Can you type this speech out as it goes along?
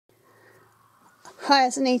Hi,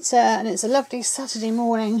 it's Anita, and it's a lovely Saturday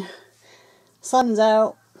morning. Sun's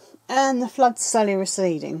out, and the flood's slowly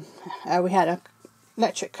receding. We had a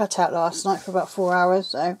electric cutout last night for about 4 hours,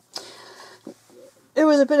 so it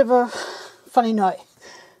was a bit of a funny night.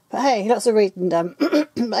 But hey, lots of reading done.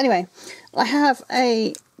 But anyway, I have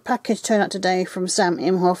a package turned out today from Pan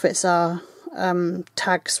Imhoff. It's our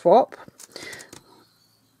tag swap,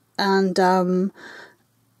 and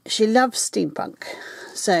she loves steampunk.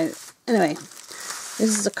 So anyway,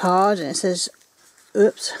 this is a card, and it says,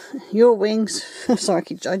 oops, your wings, sorry I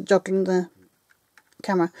keep joggling the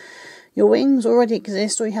camera, your wings already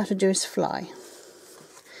exist, all you have to do is fly.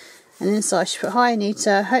 And inside she put, hi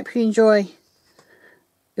Anita, hope you enjoy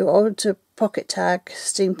your old pocket tag,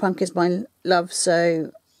 steampunk is my love,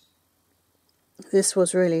 so this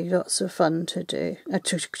was really lots of fun to do,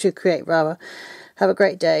 to create rather. Have a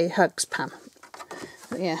great day, hugs Pam.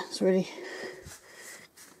 But yeah, it's a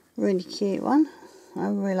really cute one. I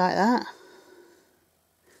really like that.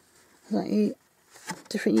 Like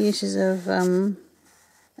different uses of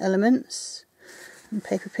elements and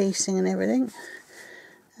paper piecing and everything.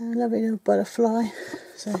 And a lovely little butterfly.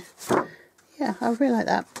 So yeah, I really like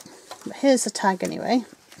that. But here's the tag anyway.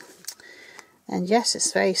 And yes,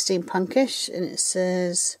 it's very steampunkish, and it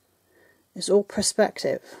says it's all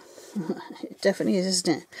perspective. It definitely is,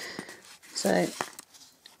 isn't it? So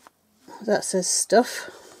that says stuff.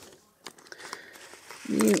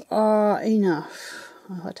 You are enough.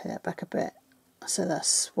 I'll take that back a bit. So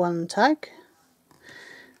that's one tag.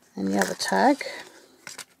 And the other tag,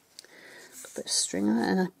 got a bit of string on it,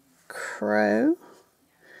 and a crow.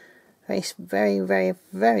 Very,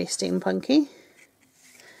 very steampunky.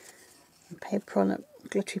 And paper on it,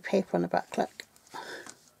 glittery paper on the back. Look.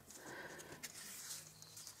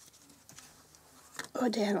 Oh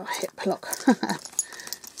dear, I hit block.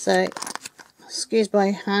 So, excuse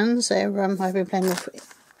my hands. So I've been playing with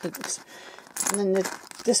inks. And then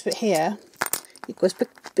this bit here, it goes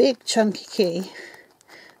big chunky key.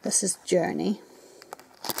 This is Journey.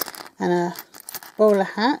 And a bowler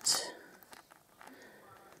hat.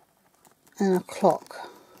 And a clock.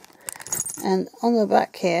 And on the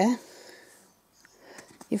back here,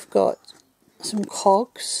 you've got some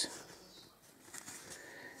cogs.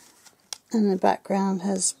 And the background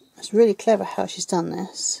has, it's really clever how she's done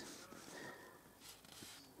this.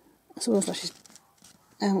 It's almost like she's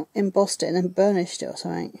embossed it and then burnished it or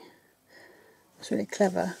something. It's really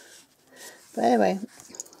clever. But anyway,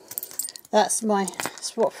 that's my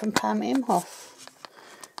swap from Pan Imhoff.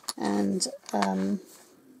 And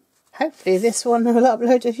hopefully this one will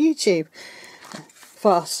upload to YouTube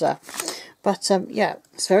faster. But yeah,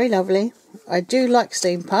 it's very lovely. I do like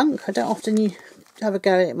steampunk. I don't often have a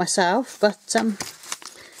go at it myself, but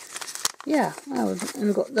yeah. Oh, and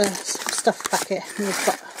we've got the stuff packet.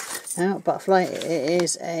 No, not butterfly. It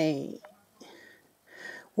is a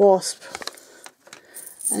wasp,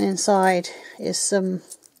 and inside is some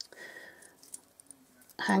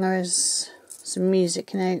hangers, some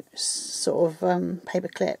music notes, sort of paper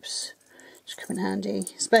clips, which come in handy.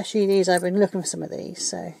 Especially these. I've been looking for some of these,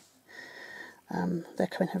 so they're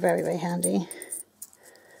coming in very handy.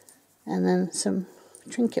 And then some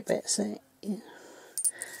trinket bits.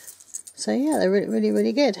 So yeah, they're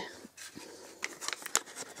really good.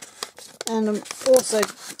 And I'm also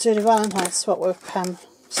doing a Valentine's swap with Pam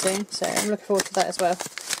soon, so I'm looking forward to that as well.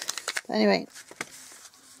 But anyway,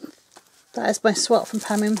 that is my swap from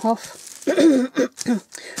Pan Imhoff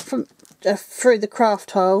from through the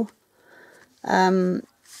craft hole on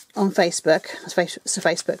Facebook. It's a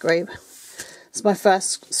Facebook group. It's my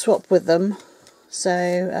first swap with them,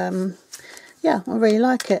 so yeah, I really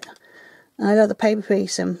like it. And I love the paper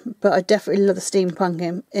piecing, but I definitely love the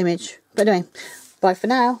steampunk image. But anyway, bye for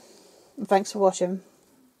now. Thanks for watching.